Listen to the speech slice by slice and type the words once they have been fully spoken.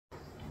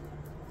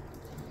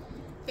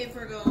Hey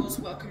Virgos,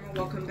 welcome and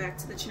welcome back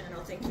to the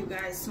channel. Thank you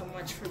guys so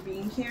much for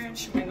being here and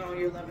showing all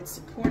your love and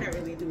support. I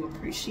really do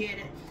appreciate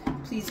it.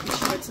 Please be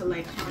sure to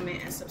like,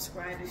 comment, and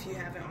subscribe if you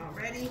haven't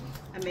already.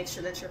 And make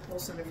sure that your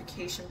post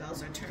notification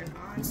bells are turned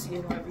on so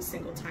you know every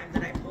single time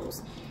that I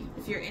post.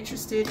 If you're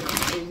interested in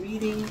a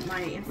reading,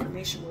 my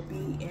information will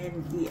be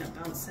in the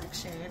About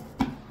section.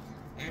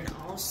 And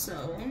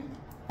also,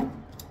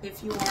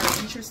 if you are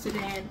interested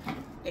in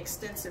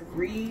extensive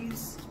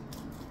reads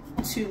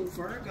to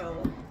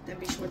Virgo, then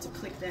be sure to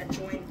click that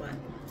join button.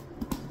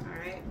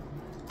 Alright,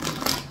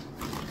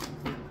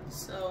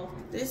 so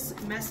this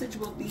message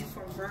will be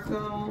for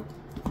Virgo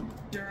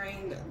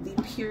during the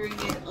period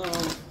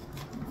of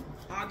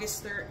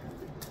August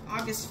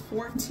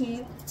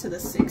 14th to the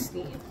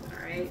 16th.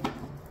 Alright,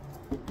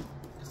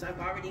 because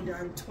I've already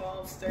done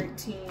 12,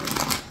 13,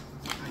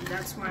 and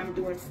that's why I'm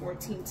doing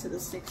 14 to the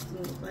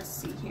 16th. Let's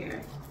see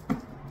here.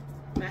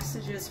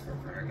 Messages for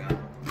Virgo.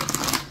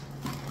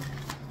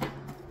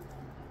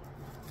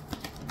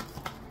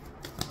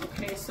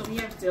 Okay, so we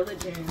have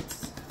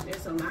diligence.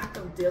 There's a lack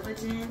of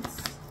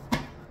diligence.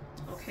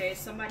 Okay,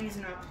 somebody's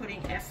not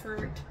putting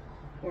effort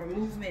or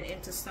movement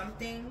into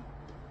something.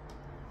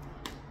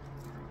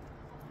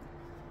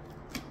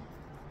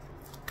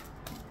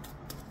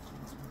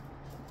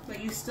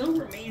 But you still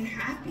remain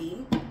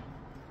happy.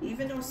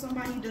 Even though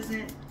somebody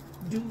doesn't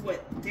do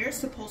what they're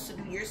supposed to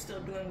do, you're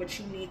still doing what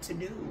you need to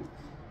do.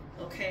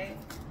 Okay?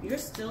 You're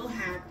still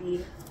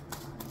happy.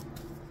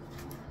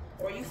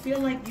 Or you feel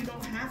like you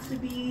don't have to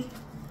be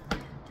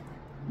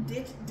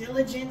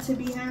diligent to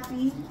be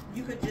happy.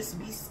 You could just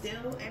be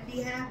still and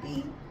be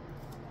happy.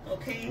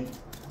 Okay,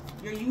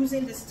 you're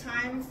using this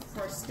time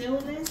for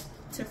stillness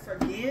to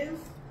forgive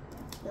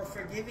or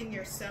forgiving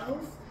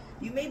yourself.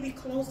 You may be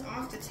closed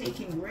off to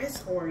taking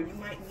risk, or you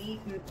might need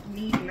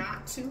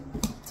not to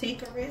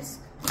take a risk.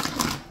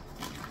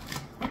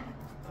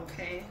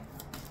 Okay,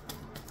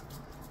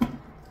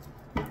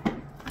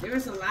 there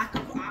is a lack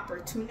of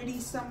opportunity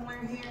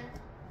somewhere here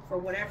for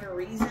whatever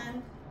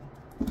reason.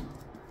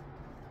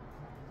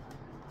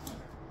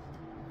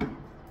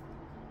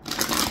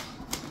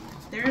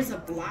 There is a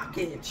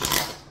blockage.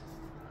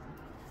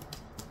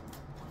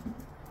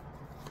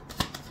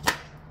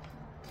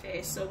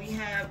 Okay, so we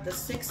have the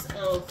Six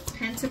of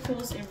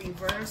Pentacles in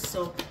reverse.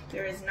 So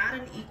there is not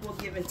an equal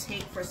give and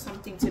take for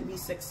something to be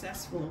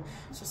successful.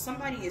 So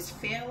somebody is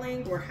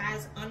failing or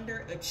has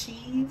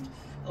underachieved,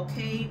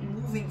 okay,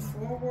 moving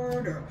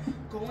forward or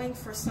going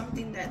for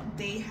something that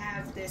they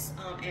have this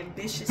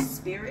ambitious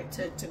spirit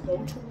to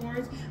go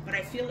towards. But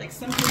I feel like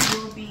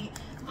something will be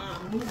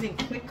moving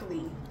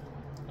quickly.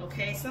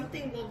 Okay,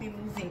 something will be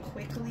moving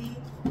quickly.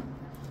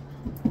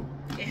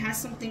 It has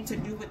something to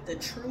do with the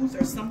truth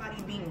or somebody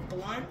being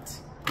blunt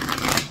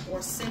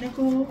or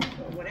cynical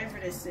or whatever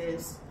this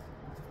is.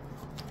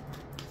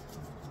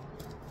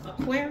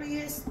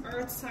 Aquarius,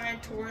 Earth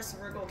sign, Taurus,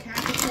 Virgo,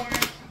 Capricorn,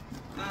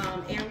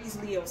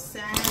 Aries, Leo,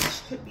 Sag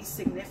could be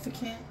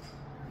significant.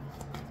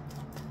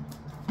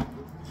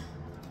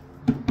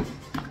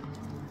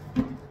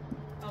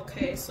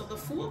 Okay, so the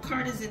Fool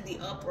card is in the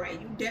upright.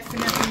 You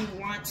definitely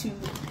want to,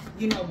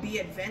 you know, be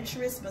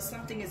adventurous, but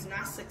something is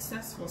not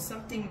successful.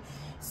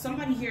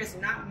 Somebody here is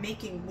not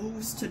making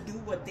moves to do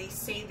what they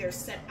say they're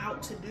set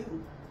out to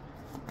do.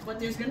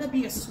 But there's going to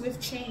be a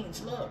swift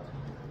change. Look,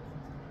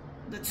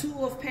 the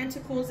Two of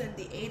Pentacles and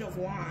the Eight of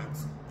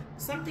Wands.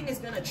 Something is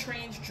going to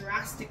change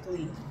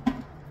drastically.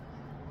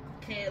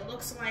 Okay, it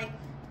looks like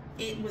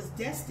it was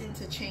destined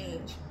to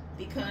change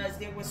because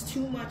there was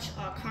too much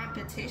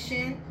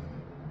competition.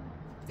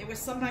 There was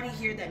somebody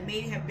here that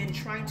may have been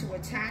trying to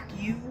attack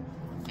you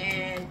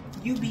and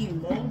you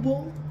being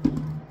mobile,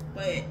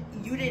 but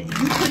you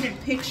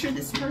couldn't picture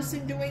this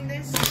person doing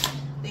this.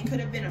 They could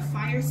have been a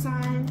fire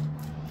sign.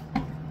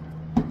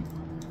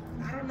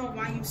 I don't know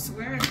why you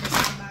swearing for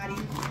somebody,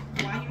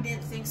 why you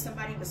didn't think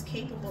somebody was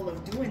capable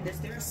of doing this.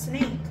 They're a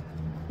snake.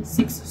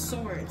 Six of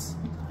Swords.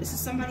 This is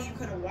somebody you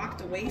could have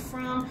walked away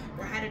from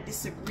or had a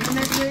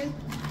disagreement with.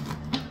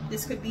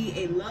 This could be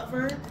a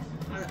lover,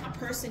 a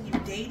person you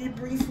dated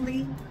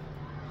briefly,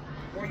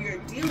 or you're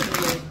dealing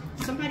with.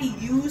 Somebody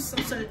used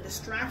some sort of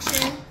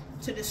distraction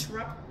to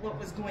disrupt what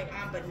was going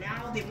on, but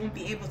now they won't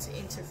be able to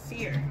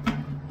interfere.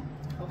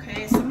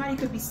 Okay, somebody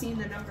could be seeing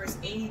the numbers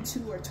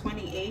 82 or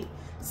 28.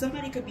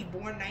 Somebody could be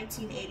born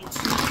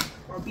 1982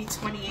 or be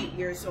 28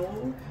 years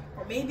old,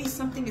 or maybe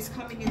something is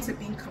coming into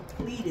being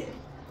completed.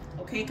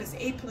 Okay, because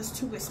 8 plus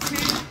 2 is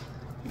 10,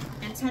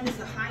 and 10 is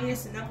the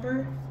highest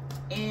number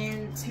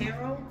in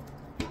tarot.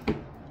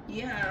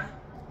 Yeah,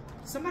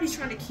 somebody's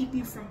trying to keep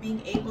you from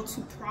being able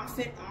to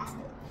profit off,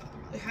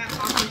 have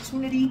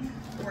opportunity,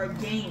 or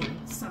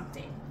gain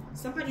something.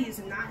 Somebody is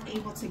not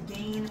able to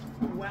gain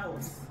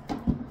wealth.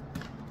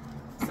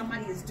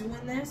 Somebody is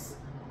doing this.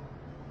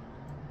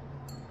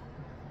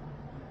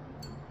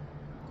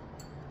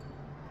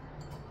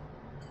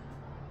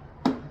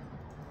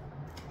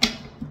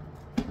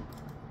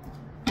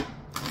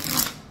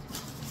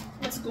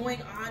 What's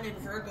going on in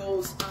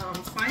Virgo's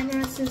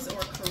finances or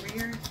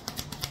career?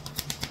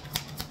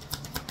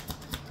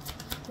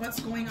 What's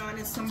going on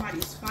in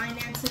somebody's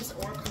finances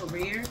or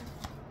career,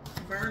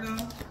 Virgo?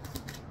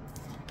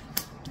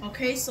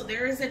 Okay, so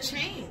there is a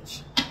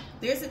change.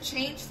 There's a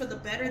change for the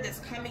better that's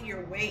coming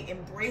your way.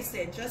 Embrace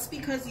it. Just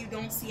because you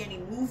don't see any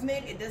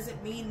movement, it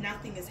doesn't mean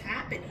nothing is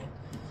happening.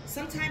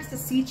 Sometimes to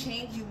see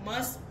change, you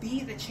must be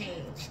the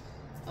change.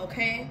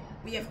 Okay?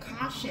 We have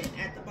caution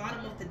at the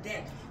bottom of the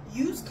deck.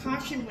 Use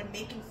caution when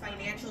making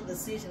financial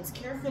decisions.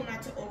 Careful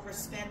not to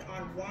overspend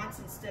on wants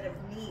instead of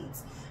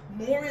needs.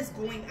 More is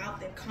going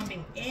out than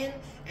coming in,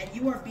 and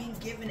you are being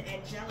given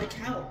angelic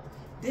help.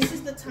 This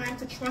is the time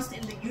to trust in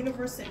the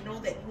universe and know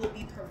that you will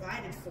be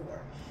provided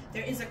for.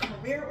 There is a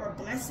career or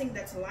blessing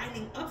that's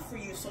lining up for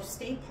you, so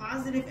stay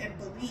positive and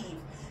believe.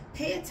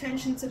 Pay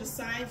attention to the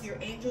signs your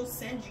angels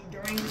send you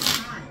during this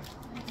time.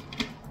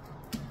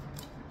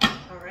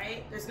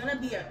 Alright? There's going to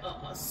be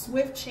a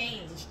swift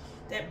change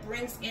that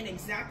brings in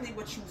exactly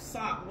what you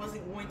thought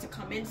wasn't going to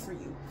come in for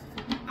you.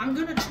 I'm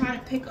going to try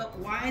to pick up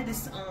why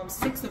this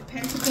Six of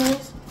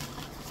Pentacles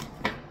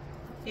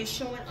is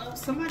showing up.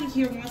 Somebody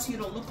here wants you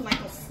to look like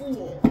a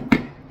fool.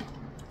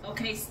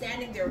 Okay,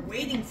 standing there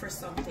waiting for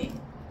something.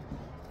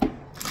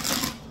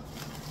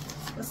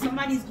 But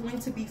somebody's going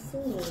to be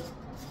fooled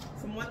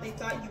from what they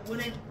thought you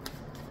wouldn't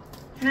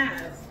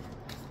have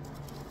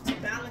to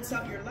balance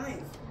out your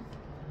life.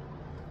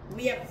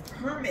 We have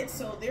Hermit.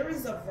 So there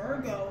is a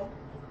Virgo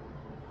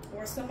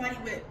or somebody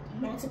with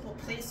multiple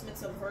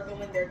placements of Virgo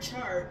in their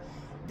chart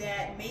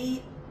that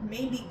may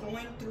be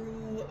going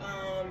through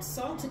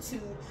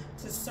solitude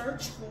to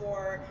search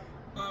for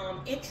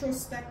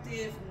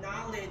introspective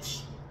knowledge.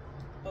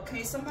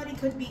 Okay, somebody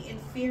could be in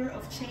fear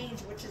of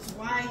change, which is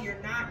why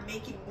you're not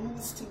making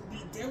moves to be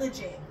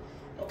diligent.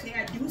 Okay,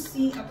 I do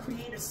see a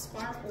creative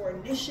spark or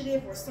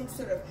initiative or some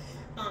sort of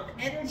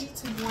energy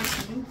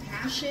towards new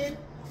passion,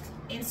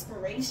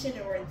 inspiration,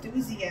 or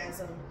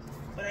enthusiasm.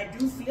 But I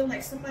do feel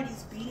like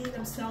somebody's beating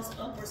themselves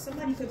up, or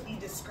somebody could be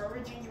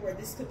discouraging you, or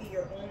this could be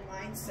your own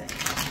mindset.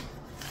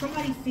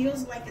 Somebody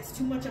feels like it's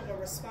too much of a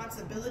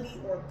responsibility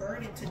or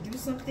burden to do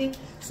something,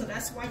 so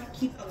that's why you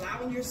keep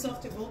allowing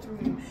yourself to go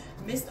through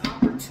missed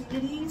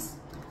opportunities.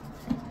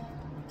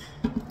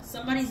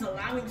 Somebody's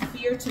allowing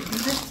fear to do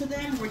this to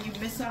them, where you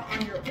miss out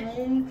on your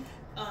own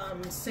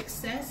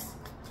success.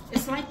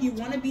 It's like you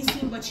want to be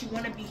seen, but you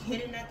want to be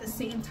hidden at the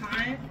same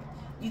time.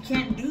 You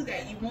can't do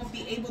that. You won't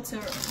be able to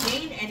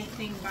gain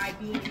anything by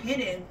being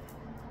hidden.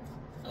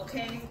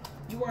 Okay?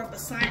 You are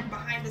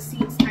behind the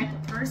scenes type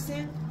of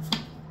person.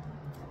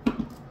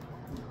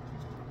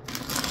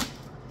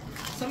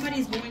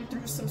 Somebody's going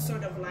through some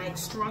sort of like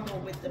struggle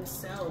with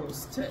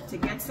themselves to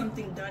get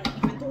something done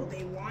even though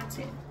they want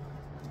it.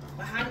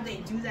 But how do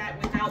they do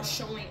that without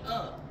showing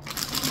up?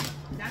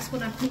 That's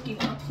what I'm picking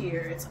up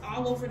here. It's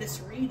all over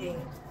this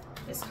reading.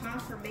 It's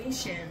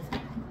confirmation.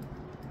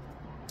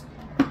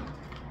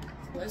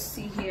 Let's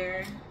see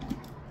here.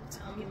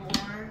 Tell me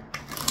more.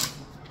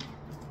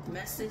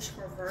 Message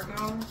for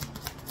Virgo.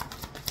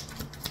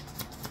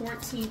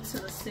 14th to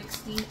the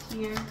 16th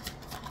here.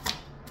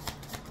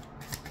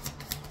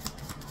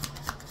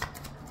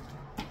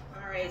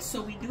 Alright,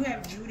 so we do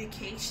have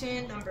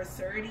adjudication, number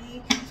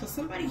 30. So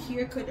somebody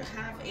here could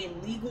have a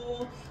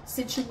legal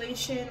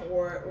situation,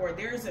 or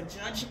there's a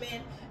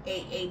judgment,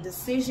 a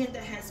decision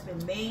that has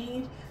been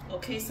made.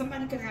 Okay,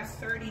 somebody could have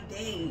 30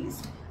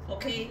 days.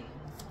 Okay,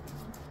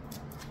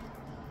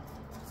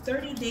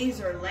 30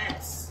 days or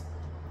less.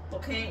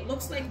 Okay,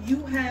 looks like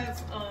you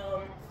have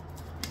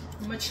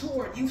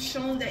matured. You've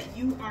shown that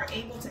you are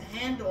able to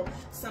handle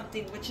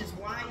something, which is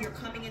why you're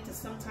coming into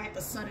some type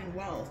of sudden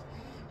wealth.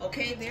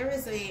 Okay, there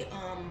is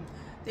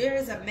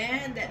a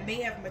man that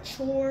may have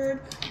matured,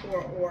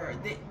 or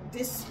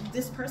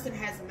this person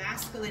has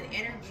masculine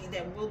energy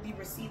that will be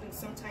receiving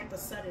some type of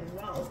sudden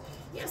wealth.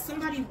 Yeah,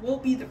 somebody will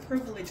be the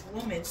privileged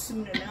woman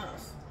soon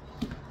enough.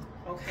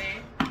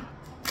 Okay,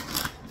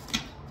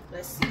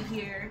 let's see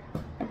here.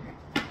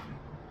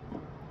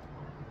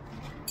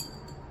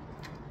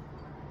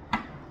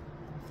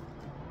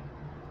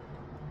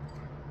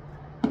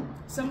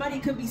 Somebody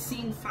could be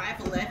seeing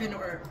 5:11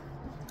 or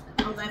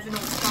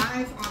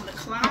 11:05 on the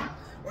clock,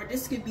 or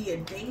this could be a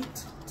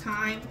date,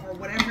 time, or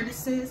whatever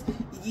this is.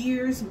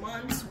 Years,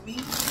 months,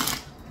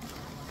 weeks.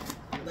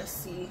 Let's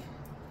see.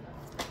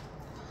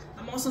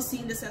 I'm also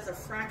seeing this as a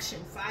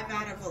fraction, 5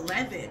 out of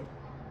 11,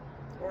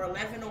 or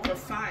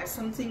 11/5.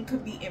 Something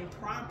could be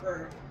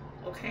improper,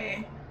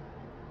 okay?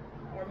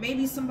 Or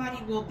maybe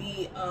somebody will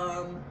be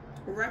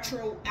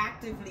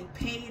retroactively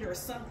paid or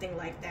something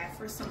like that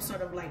for some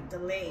sort of like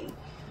delay,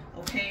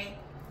 okay?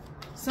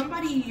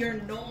 Somebody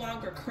you're no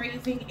longer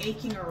craving,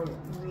 aching, or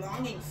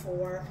longing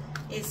for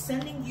is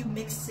sending you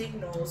mixed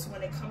signals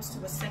when it comes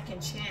to a second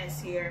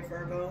chance here,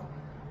 Virgo.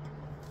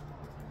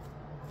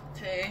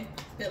 Okay?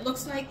 It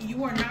looks like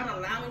you are not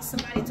allowing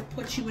somebody to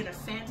put you in a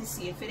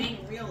fantasy. If it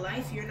ain't real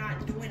life, you're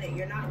not doing it.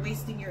 You're not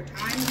wasting your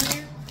time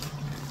here.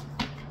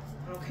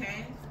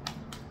 Okay?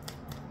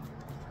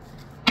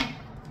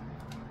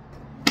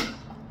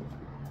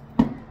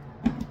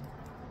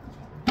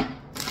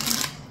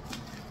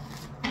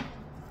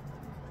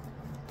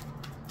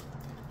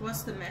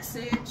 What's the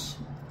message?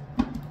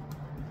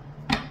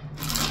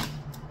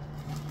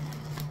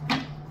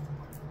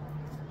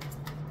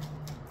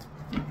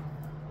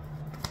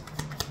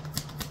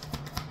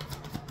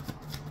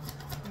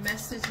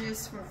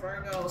 for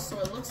Virgo. So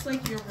it looks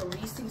like you're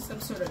releasing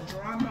some sort of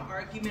drama,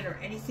 argument, or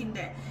anything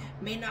that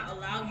may not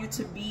allow you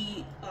to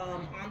be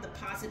on the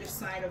positive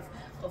side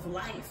of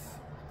life.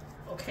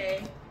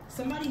 Okay?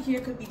 Somebody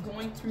here could be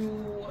going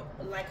through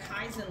like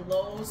highs and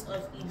lows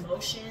of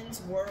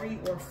emotions, worry,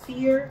 or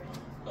fear.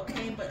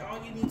 Okay, but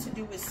all you need to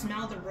do is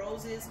smell the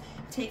roses,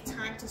 take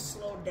time to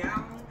slow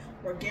down,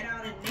 or get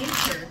out in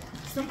nature.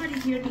 Somebody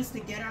here needs to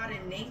get out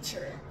in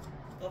nature,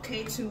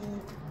 okay, to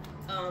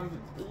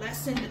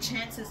lessen the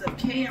chances of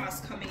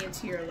chaos coming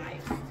into your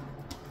life.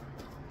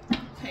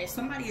 Okay,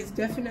 somebody is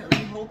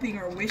definitely hoping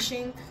or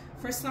wishing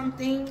for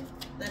something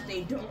that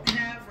they don't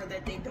have, or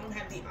that they don't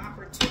have the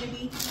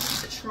opportunity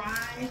to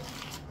try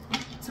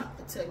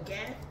to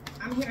get.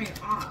 I'm hearing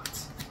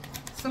opt.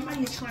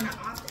 Somebody is trying to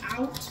opt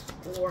out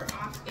or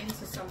opt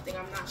into something.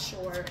 I'm not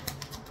sure.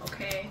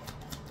 Okay.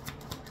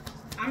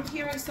 I'm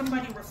hearing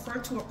somebody refer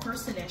to a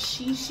person as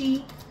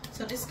she.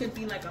 So this could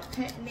be like a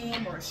pet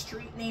name or a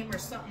street name or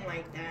something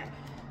like that.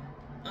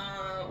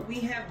 We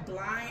have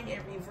blind in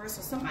reverse.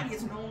 So somebody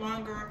is no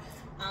longer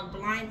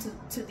blind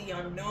to the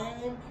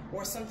unknown,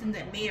 or something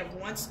that may have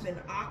once been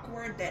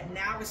awkward that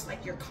now it's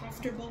like you're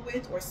comfortable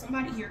with. Or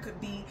somebody here could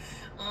be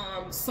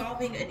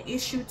solving an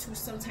issue to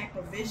some type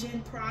of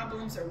vision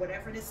problems or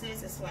whatever this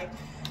is. It's like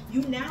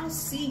you now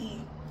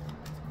see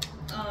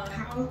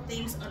how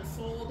things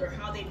unfold or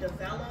how they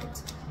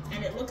developed,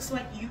 and it looks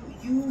like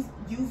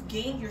you've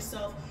gained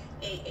yourself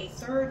a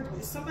third,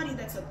 somebody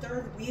that's a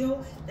third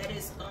wheel that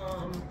is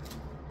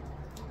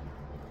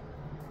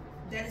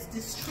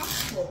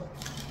distrustful.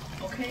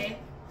 Okay,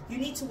 you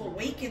need to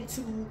awaken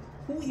to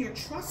who you're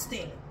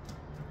trusting.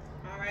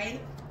 All right,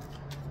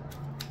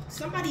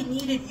 somebody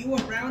needed you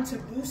around to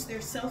boost their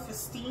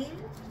self-esteem,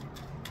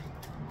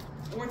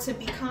 or to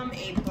become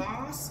a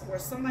boss, or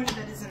somebody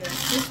that is an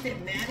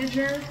assistant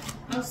manager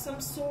of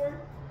some sort.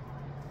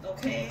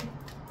 Okay,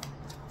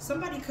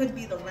 somebody could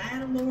be the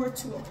landlord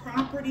to a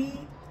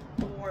property,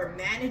 or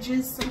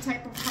manages some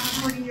type of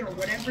property, or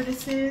whatever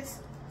this is.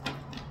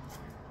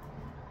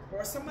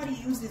 Or somebody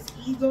uses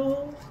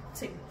ego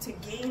to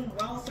gain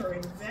wealth or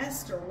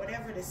invest, or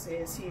whatever this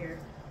is here.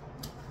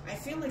 I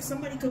feel like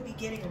somebody could be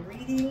getting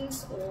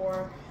readings,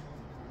 or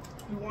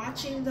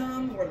watching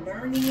them, or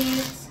learning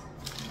it.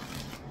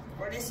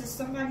 Or this is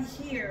somebody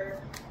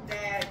here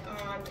that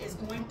is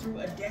going through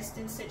a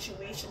destined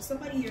situation.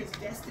 Somebody here is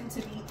destined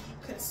to be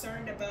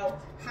concerned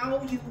about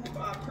how you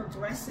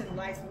progress in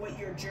life, what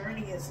your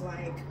journey is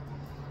like.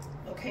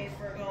 Okay,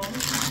 Virgo.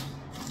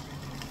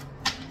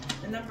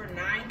 The number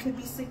 9 could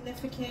be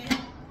significant.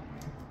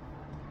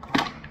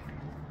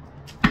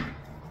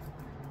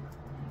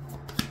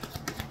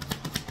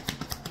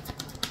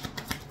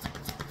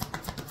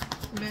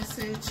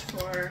 Message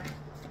for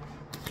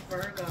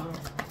Virgo.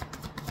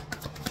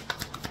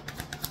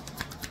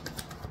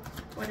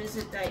 What is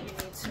it that you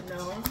need to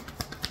know?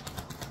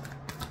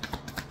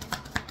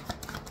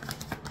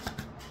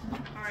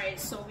 Alright,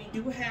 so we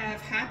do have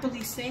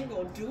happily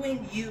single,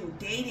 doing you,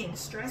 dating,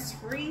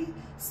 stress-free,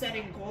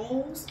 setting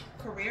goals,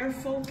 career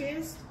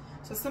focused.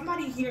 So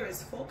somebody here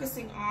is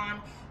focusing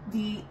on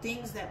the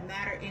things that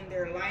matter in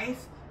their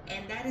life,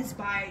 and that is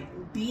by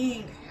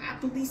being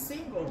happily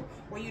single,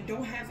 where you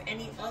don't have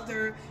any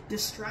other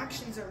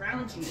distractions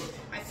around you.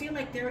 I feel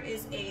like there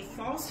is a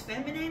false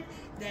feminine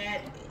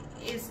that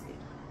is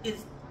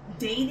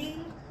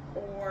dating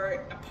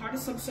or a part of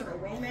some sort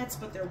of romance,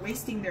 but they're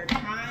wasting their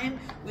time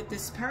with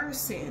this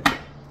person.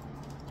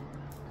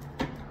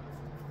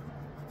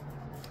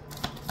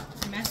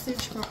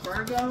 Message for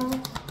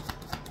Virgo.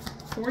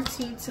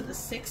 14th to the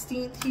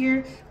 16th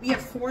here. We have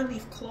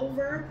 4-leaf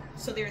clover,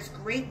 so there's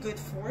great good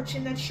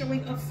fortune that's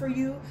showing up for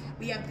you.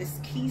 We have this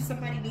key.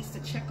 Somebody needs to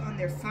check on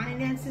their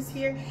finances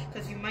here,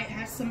 because you might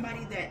have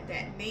somebody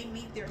that may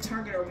meet their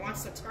target or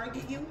wants to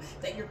target you,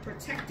 that you're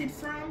protected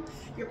from.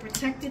 You're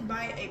protected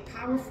by a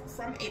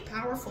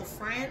powerful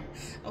friend.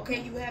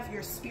 Okay, you have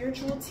your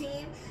spiritual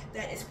team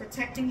that is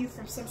protecting you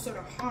from some sort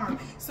of harm.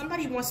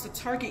 Somebody wants to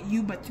target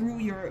you, but through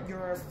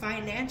your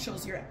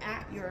financials,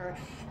 your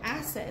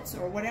assets,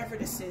 or whatever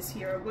this is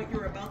here, what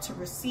you're about to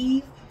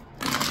receive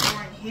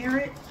or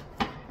inherit.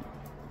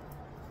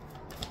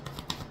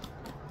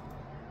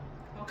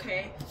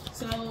 Okay,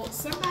 so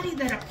somebody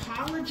that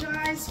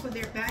apologized for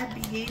their bad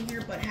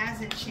behavior but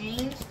hasn't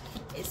changed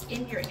is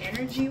in your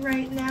energy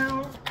right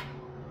now.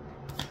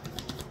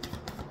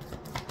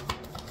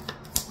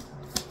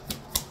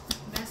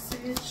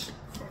 Message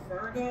for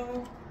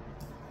Virgo.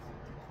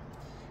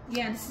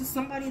 Yeah, this is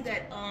somebody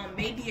that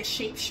may be a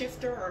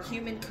shapeshifter or a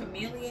human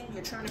chameleon.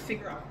 You're trying to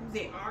figure out who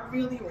they are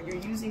really, or you're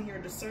using your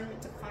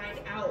discernment to find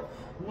out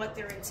what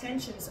their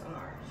intentions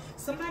are.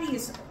 Somebody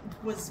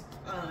was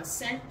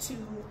sent to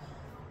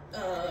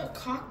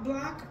cock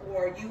block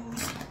or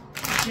use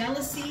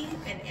jealousy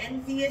and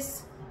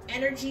envious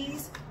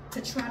energies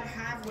to try to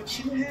have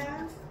what you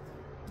have.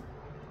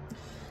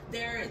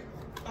 They're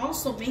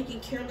also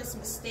making careless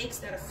mistakes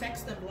that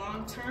affects them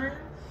long term,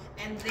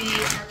 and they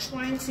are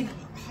trying to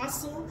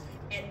hustle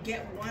and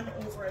get one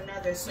over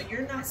another. So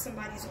you're not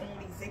somebody's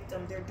only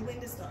victim. They're doing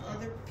this to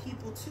other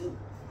people too.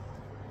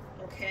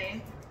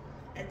 okay?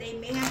 And they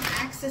may have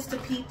access to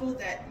people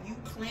that you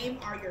claim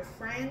are your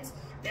friends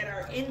that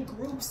are in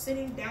groups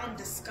sitting down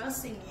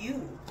discussing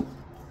you,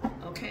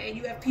 okay?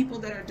 You have people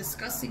that are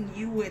discussing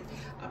you with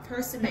a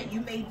person that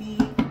you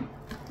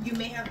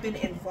may have been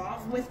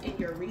involved with in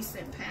your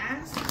recent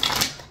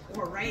past,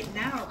 or right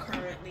now,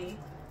 currently.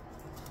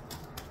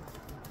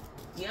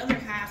 The other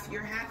half,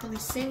 you're happily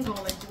single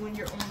and doing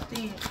your own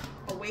thing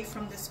away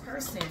from this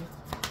person.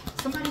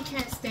 Somebody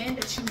can't stand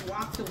that you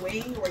walked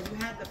away, or you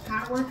had the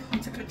power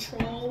to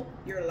control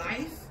your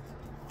life.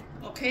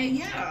 Okay,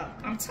 yeah,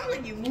 I'm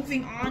telling you,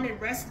 moving on and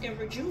rest and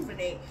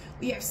rejuvenate.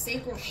 We have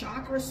sacral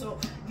chakra, so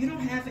you don't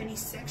have any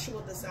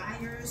sexual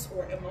desires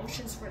or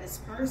emotions for this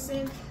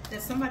person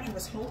that somebody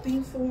was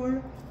hoping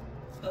for,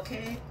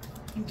 okay?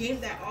 You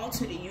gave that all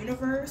to the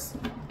universe,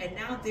 and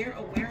now they're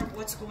aware of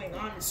what's going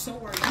on, and so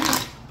are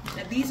you.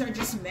 That these are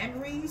just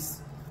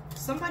memories.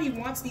 Somebody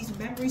wants these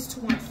memories to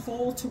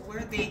unfold to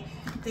where they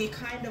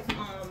kind of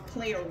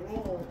play a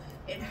role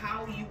in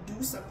how you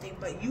do something,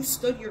 but you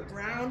stood your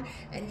ground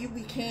and you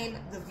became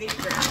the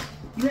victor.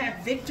 You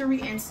have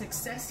victory and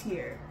success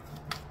here.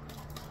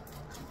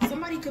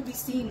 Somebody could be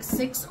seeing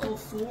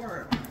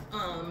 604.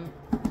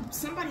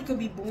 Somebody could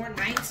be born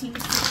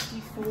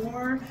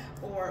 1964,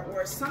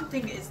 or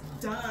something is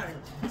done.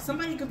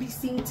 Somebody could be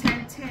seeing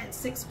 1010.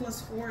 6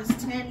 plus 4 is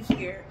 10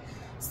 here.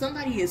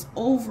 Somebody is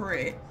over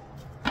it.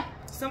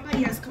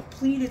 Somebody has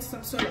completed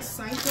some sort of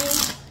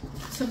cycle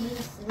to move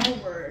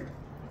forward.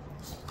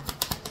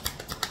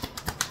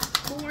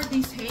 Who are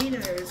these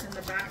haters in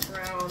the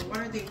background? What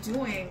are they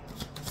doing?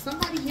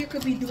 Somebody here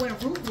could be doing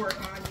root work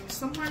on you.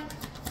 Someone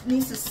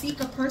needs to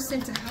seek a person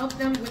to help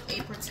them with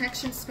a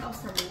protection spell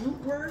from root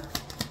work.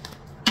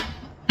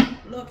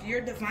 Look,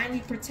 you're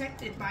divinely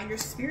protected by your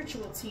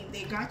spiritual team.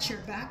 They got your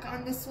back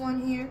on this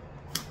one here.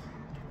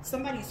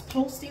 Somebody's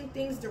posting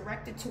things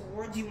directed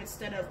towards you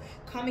instead of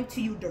coming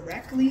to you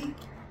directly.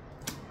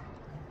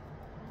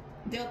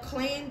 They'll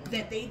claim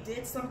that they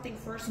did something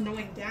first,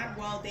 knowing damn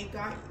well they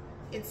got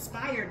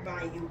inspired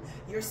by you.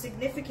 Your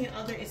significant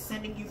other is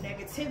sending you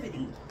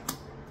negativity.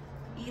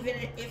 Even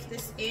if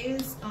this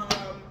is,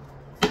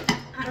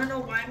 I don't know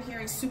why I'm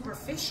hearing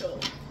superficial.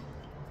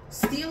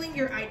 Stealing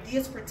your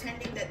ideas,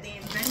 pretending that they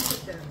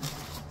invented them.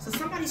 So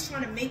somebody's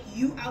trying to make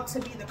you out to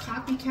be the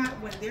copycat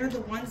when they're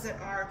the ones that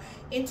are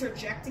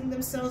interjecting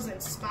themselves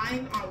and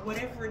spying on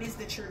whatever it is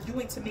that you're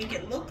doing to make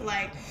it look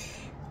like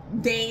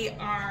they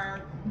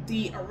are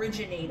the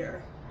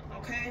originator,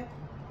 okay?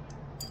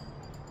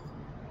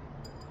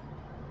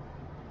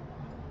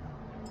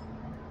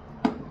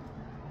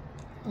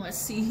 Let's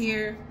see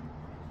here.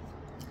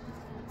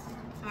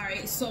 All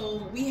right,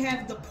 so we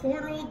have the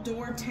portal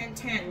door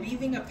 1010,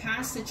 leaving a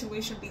past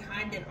situation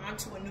behind and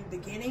onto a new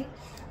beginning,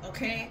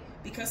 okay?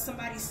 Because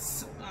somebody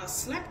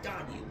slept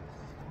on you,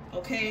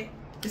 okay?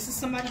 This is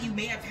somebody you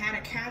may have had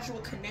a casual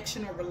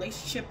connection or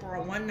relationship or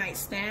a one-night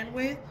stand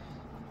with.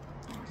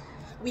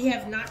 We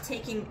have not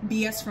taken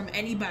BS from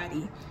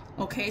anybody,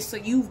 okay? So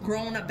you've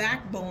grown a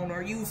backbone,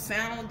 or you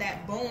found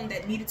that bone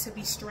that needed to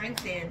be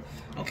strengthened,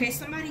 okay?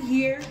 Somebody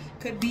here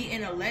could be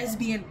in a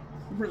lesbian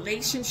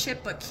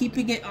relationship but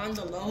keeping it on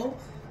the low.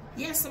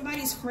 Yeah,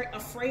 somebody's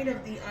afraid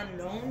of the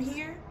unknown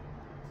here.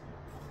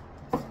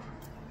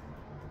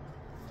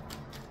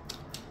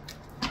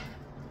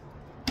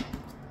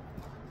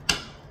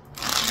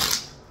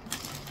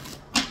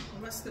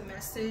 What's the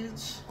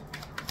message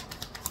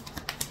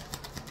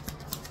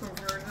for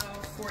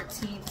Virgo,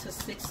 14th to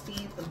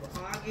 16th of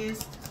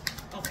August?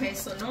 Okay,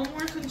 so no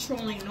more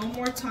controlling, no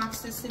more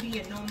toxicity,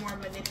 and no more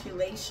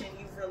manipulation.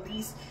 You've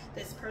released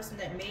this person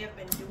that may have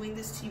been doing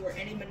this to you, or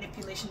any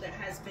manipulation that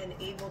has been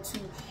able to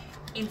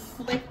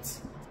inflict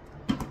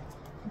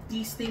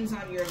these things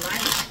on your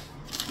life.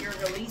 You're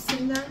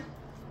releasing them.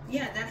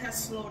 Yeah, that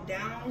has slowed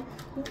down.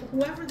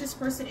 Whoever this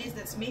person is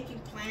that's making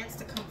plans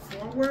to come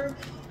forward,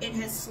 it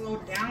has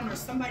slowed down, or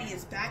somebody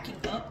is backing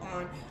up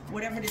on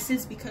whatever this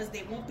is because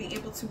they won't be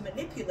able to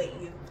manipulate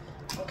you.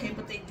 Okay,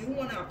 but they do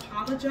want to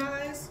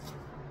apologize,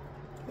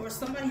 or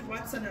somebody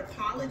wants an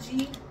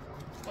apology,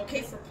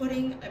 okay, for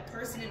putting a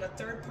person in a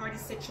third-party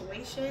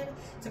situation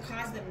to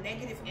cause them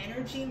negative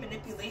energy,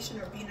 manipulation,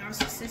 or be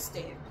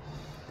narcissistic.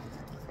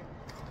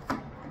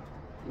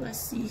 Let's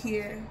see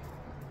here.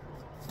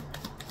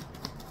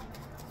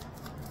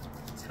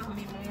 Tell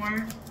me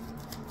more.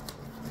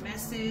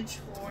 Message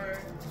for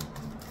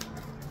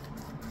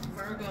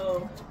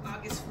Virgo,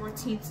 August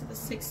 14th to the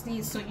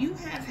 16th. So you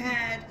have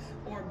had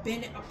or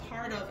been a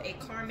part of a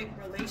karmic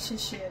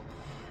relationship,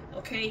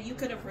 okay? You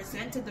could have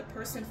resented the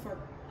person for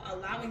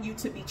allowing you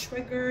to be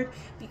triggered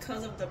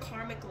because of the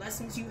karmic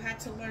lessons you had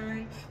to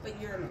learn, but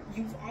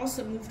you've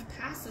also moved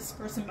past this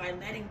person by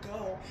letting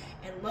go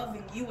and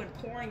loving you and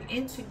pouring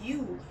into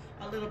you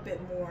a little bit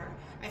more.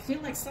 I feel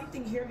like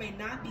something here may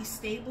not be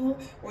stable,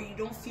 or you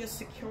don't feel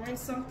secure in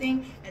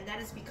something, and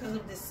that is because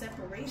of this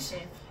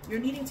separation. You're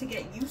needing to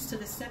get used to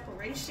the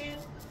separation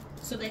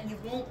so that you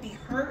won't be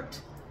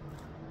hurt.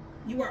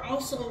 You are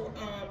also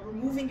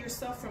removing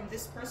yourself from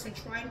this person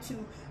trying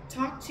to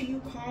talk to you,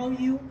 call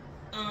you,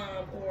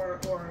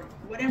 or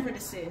whatever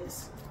this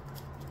is.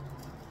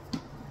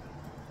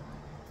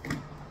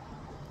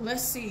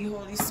 Let's see,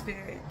 Holy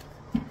Spirit.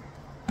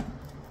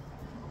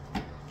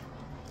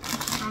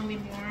 Tell me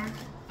more.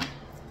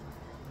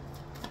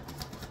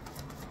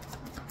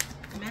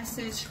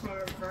 Message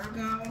for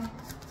Virgo.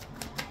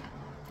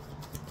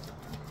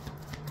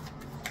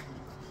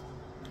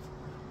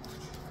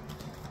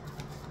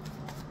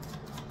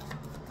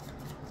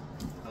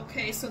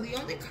 Okay, so the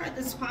only card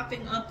that's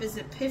popping up is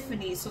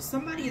Epiphany. So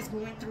somebody is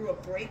going through a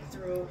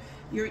breakthrough.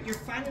 You're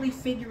finally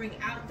figuring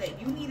out that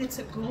you needed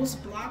to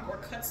ghost block or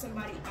cut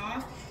somebody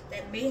off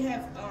that may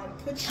have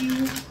put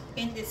you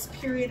in this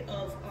period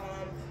of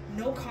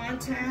no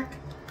contact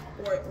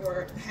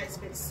or has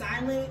been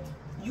silent.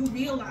 You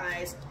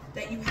realize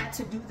that you had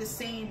to do the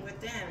same with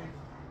them.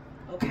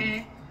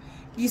 Okay?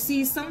 You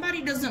see,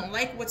 somebody doesn't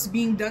like what's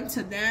being done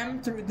to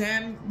them through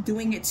them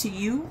doing it to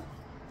you.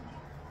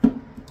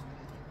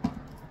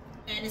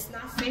 And it's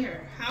not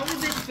fair. How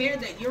is it fair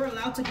that you're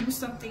allowed to do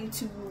something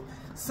to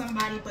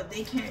somebody but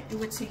they can't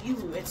do it to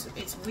you?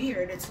 It's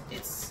weird.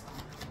 It's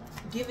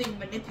giving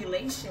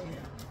manipulation.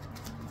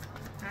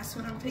 That's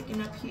what I'm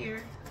picking up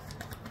here.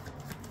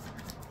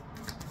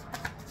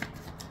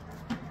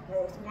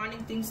 Or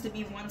wanting things to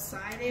be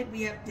one-sided.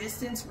 We have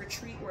distance,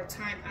 retreat, or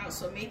time out.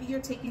 So maybe you're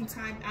taking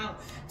time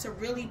out to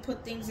really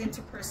put things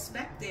into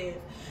perspective.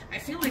 I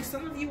feel like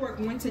some of you are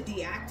going to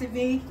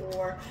deactivate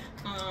or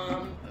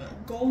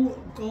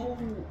go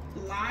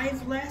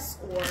live less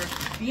or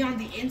be on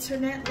the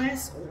internet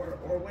less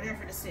or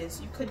whatever this is.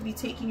 You could be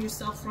taking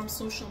yourself from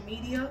social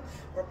media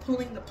or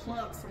pulling the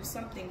plug from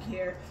something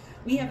here.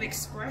 We have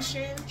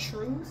expression,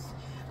 truth.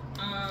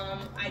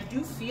 I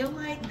do feel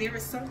like there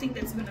is something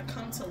that's going to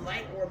come to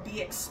light or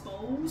be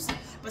exposed,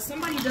 but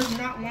somebody does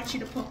not want you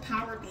to put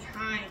power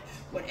behind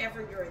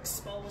whatever you're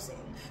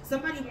exposing.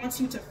 Somebody wants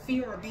you to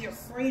fear or be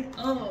afraid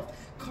of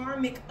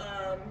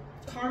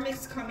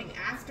karmics coming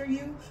after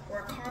you, or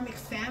a karmic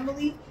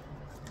family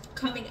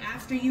coming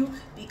after you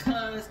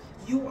because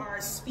you are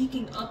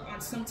speaking up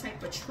on some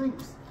type of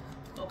truth.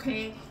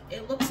 Okay,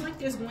 it looks like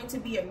there's going to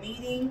be a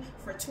meeting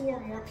for 2 or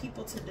more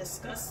people to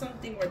discuss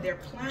something, or they're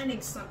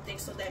planning something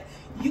so that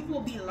you will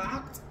be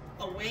locked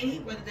away,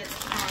 whether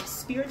that's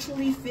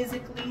spiritually,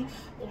 physically,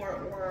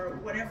 or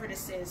whatever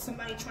this is.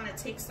 Somebody trying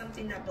to take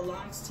something that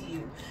belongs to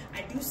you.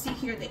 I do see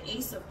here the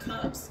Ace of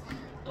Cups.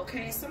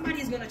 Okay,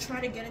 somebody's going to try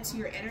to get into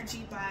your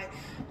energy by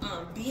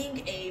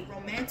being a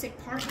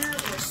romantic partner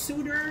or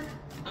suitor,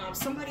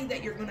 somebody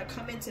that you're going to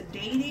come into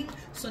dating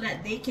so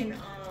that they can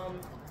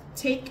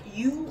take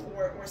you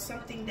or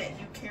something that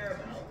you care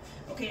about.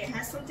 Okay, it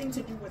has something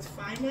to do with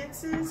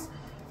finances.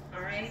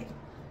 All right.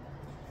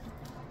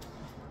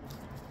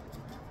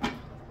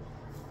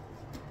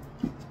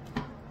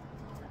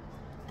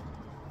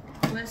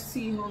 Let's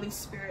see, Holy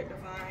Spirit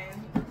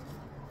Divine.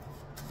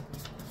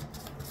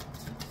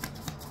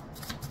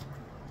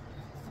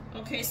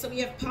 Okay, so we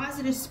have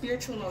positive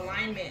spiritual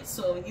alignment.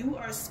 So you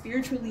are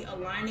spiritually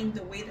aligning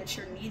the way that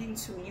you're needing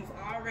to. You've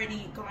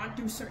already gone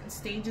through certain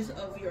stages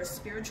of your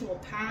spiritual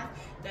path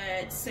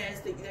that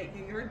says that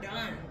you're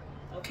done.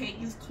 Okay,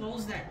 you've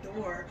closed that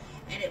door,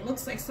 and it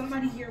looks like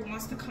somebody here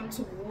wants to come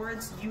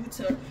towards you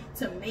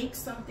to make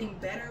something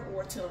better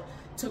or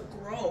to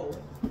grow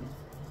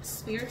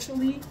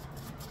spiritually.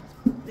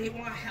 They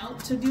want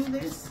help to do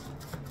this.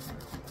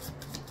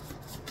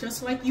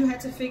 Just like you had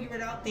to figure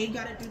it out, they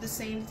got to do the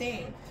same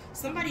thing.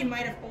 Somebody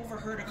might have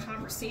overheard a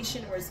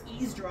conversation or is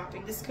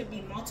eavesdropping. This could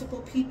be multiple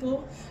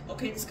people.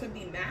 Okay, this could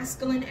be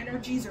masculine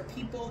energies or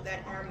people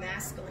that are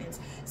masculines.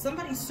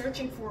 Somebody's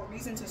searching for a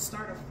reason to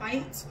start a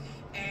fight,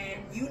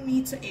 and you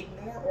need to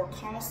ignore or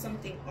call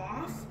something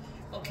off.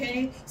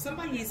 Okay,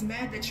 somebody is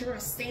mad that you're a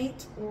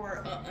saint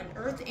or an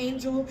earth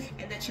angel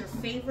and that you're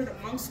favored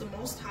amongst the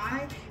Most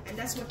High, and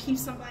that's what keeps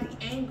somebody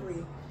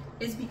angry,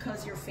 is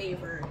because you're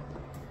favored.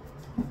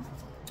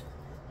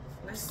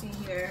 Let's see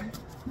here.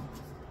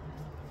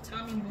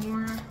 Tell me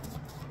more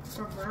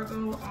for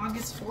Virgo,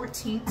 August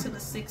 14th to the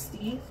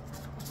 16th.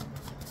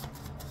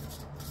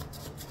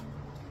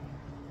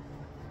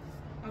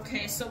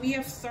 Okay, so we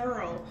have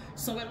thorough.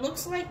 So it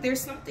looks like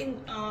there's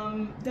something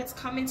that's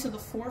coming to the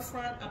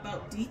forefront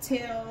about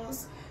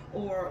details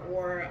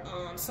or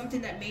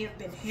something that may have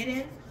been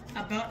hidden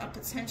about a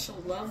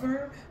potential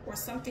lover or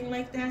something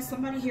like that.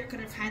 Somebody here could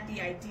have had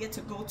the idea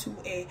to go to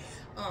a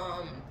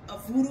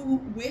voodoo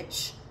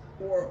witch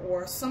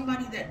or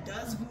somebody that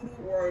does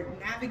voodoo or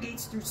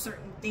navigates through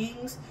certain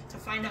things to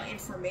find out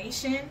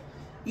information.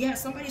 Yeah,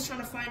 somebody's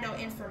trying to find out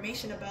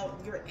information about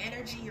your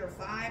energy, your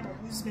vibe, or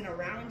who's been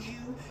around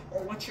you,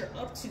 or what you're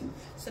up to,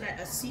 so that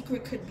a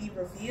secret could be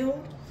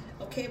revealed.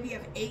 Okay, we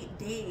have 8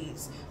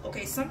 days.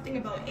 Okay, something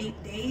about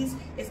 8 days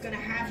is going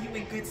to have you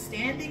in good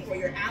standing, or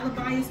your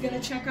alibi is going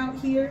to check out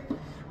here.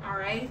 All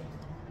right.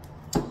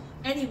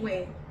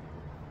 Anyway,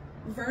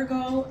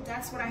 Virgo,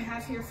 that's what I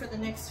have here for the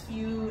next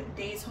few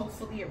days.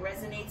 Hopefully it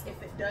resonates.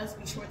 If it does,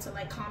 be sure to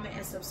like, comment,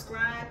 and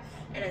subscribe.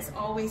 And as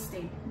always,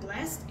 stay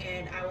blessed,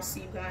 and I will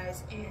see you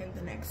guys in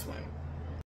the next one.